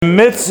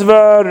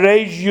Mitzvah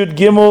Reish Yud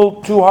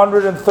Gimel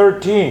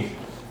 213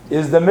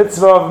 is the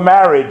mitzvah of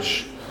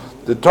marriage.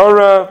 The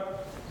Torah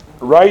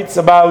writes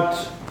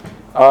about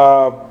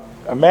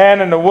a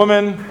man and a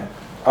woman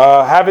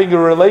having a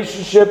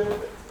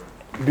relationship.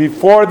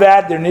 Before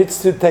that, there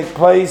needs to take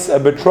place a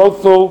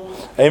betrothal,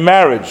 a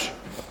marriage.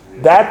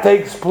 That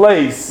takes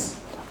place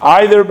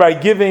either by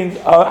giving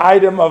an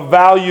item of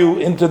value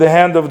into the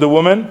hand of the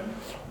woman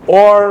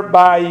or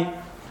by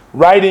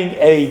writing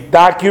a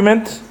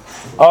document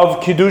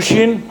of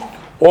Kiddushin,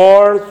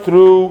 or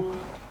through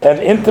an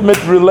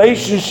intimate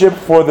relationship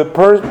for the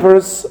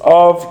purpose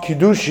of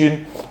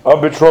Kiddushin,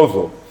 of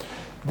betrothal.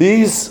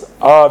 These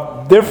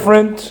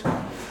different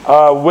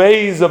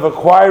ways of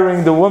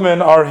acquiring the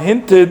woman are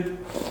hinted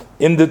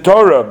in the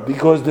Torah,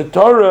 because the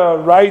Torah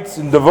writes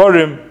in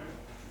Devarim,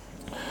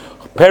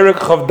 Perek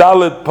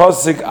Chavdalet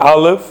Pasuk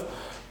Aleph,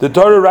 the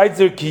Torah writes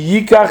there,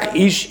 Ki yikach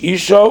ish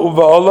isha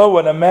uva'ola,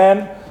 when a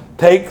man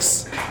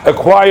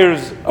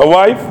acquires a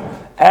wife,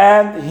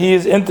 and he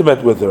is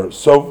intimate with her.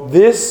 So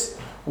this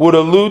would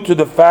allude to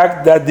the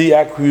fact that the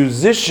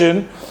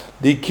acquisition,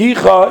 the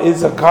kicha,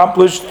 is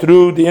accomplished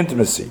through the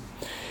intimacy.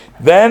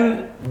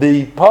 Then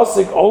the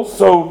pasuk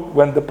also,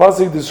 when the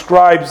pasuk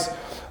describes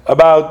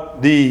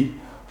about the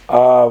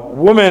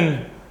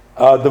woman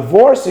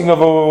divorcing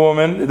of a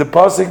woman, the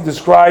pasuk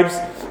describes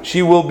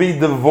she will be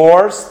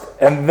divorced,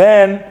 and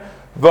then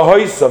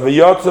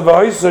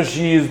v'hoisa,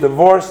 she is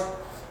divorced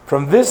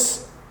from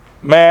this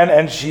man,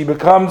 and she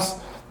becomes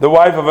the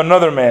wife of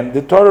another man.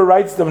 The Torah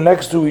writes them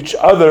next to each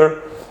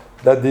other,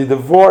 that the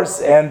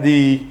divorce and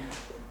the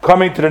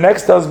coming to the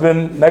next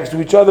husband next to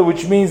each other,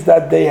 which means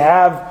that they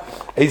have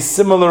a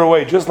similar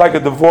way. Just like a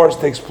divorce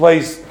takes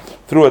place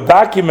through a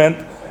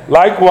document,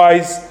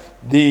 likewise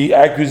the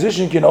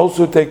acquisition can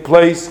also take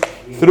place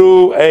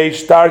through a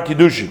shtar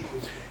kiddushin.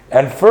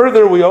 And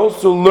further, we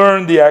also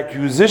learn the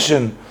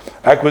acquisition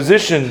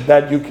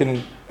that you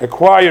can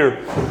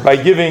acquire by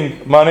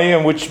giving money,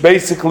 and which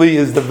basically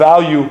is the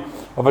value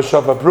of a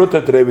shofar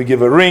pruta. Today we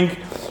give a ring.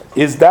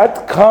 Is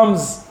that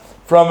comes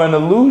from an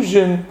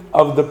allusion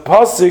of the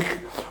pasuk,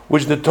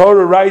 which the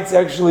Torah writes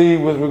actually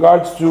with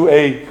regards to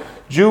a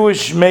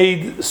Jewish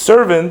maid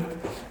servant,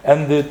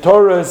 and the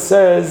Torah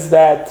says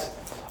that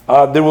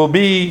there will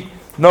be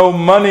no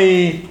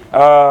money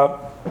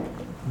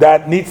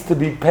that needs to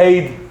be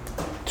paid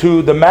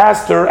to the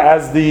master,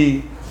 as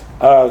the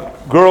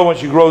girl, when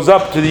she grows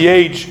up to the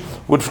age,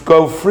 would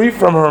go free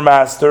from her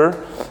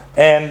master.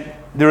 And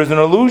there is an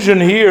allusion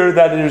here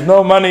that there is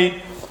no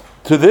money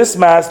to this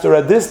master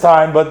at this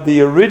time, but the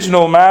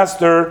original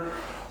master,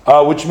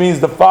 which means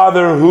the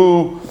father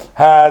who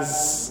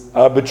has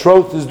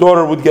betrothed his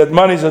daughter, would get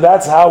money. So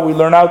that's how we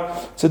learn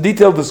out. It's a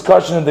detailed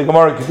discussion in the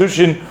Gemara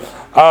Kiddushin.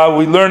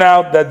 We learn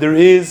out that there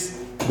is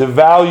the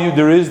value,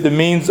 there is the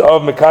means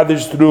of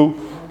Mekadesh through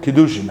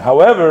Kiddushin.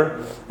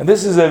 However, and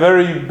this is a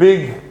very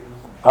big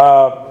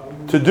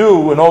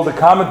to-do in all the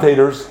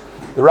commentators,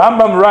 the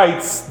Rambam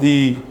writes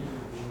the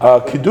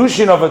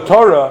Kiddushin of a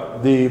Torah,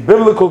 the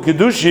biblical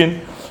Kiddushin,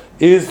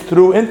 is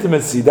through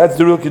intimacy. That's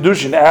the real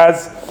Kiddushin,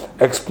 as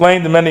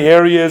explained in many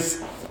areas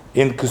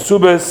in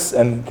Kesubos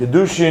and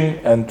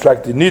Kiddushin and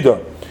Tractate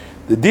Nida.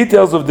 The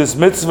details of this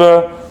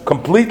mitzvah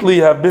completely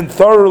have been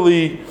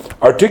thoroughly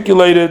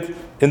articulated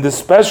in the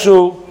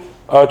special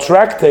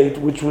tractate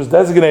which was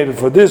designated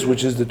for this,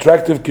 which is the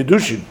Tractate of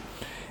Kiddushin.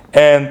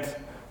 And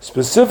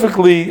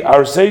specifically,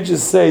 our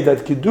sages say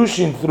that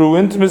Kiddushin through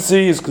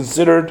intimacy is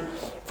considered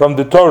from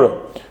the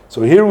Torah.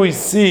 So here we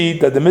see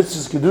that the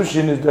mitzvah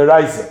Kiddushin is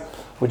deraisa,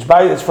 which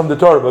is from the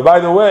Torah. But by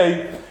the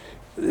way,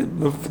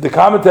 the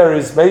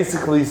commentaries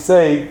basically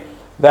say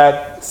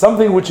that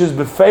something which is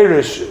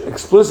beferish,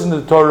 explicit in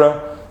the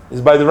Torah,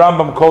 is by the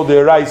Rambam called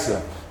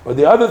deraisa. But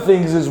the other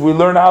things is we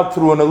learn out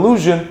through an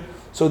allusion,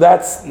 so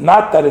that's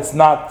not that it's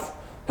not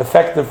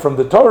effective from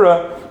the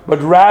Torah,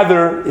 but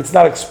rather it's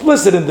not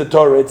explicit in the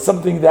Torah. It's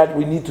something that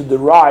we need to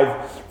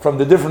derive from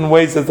the different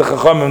ways that the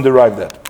Chachamim derived that.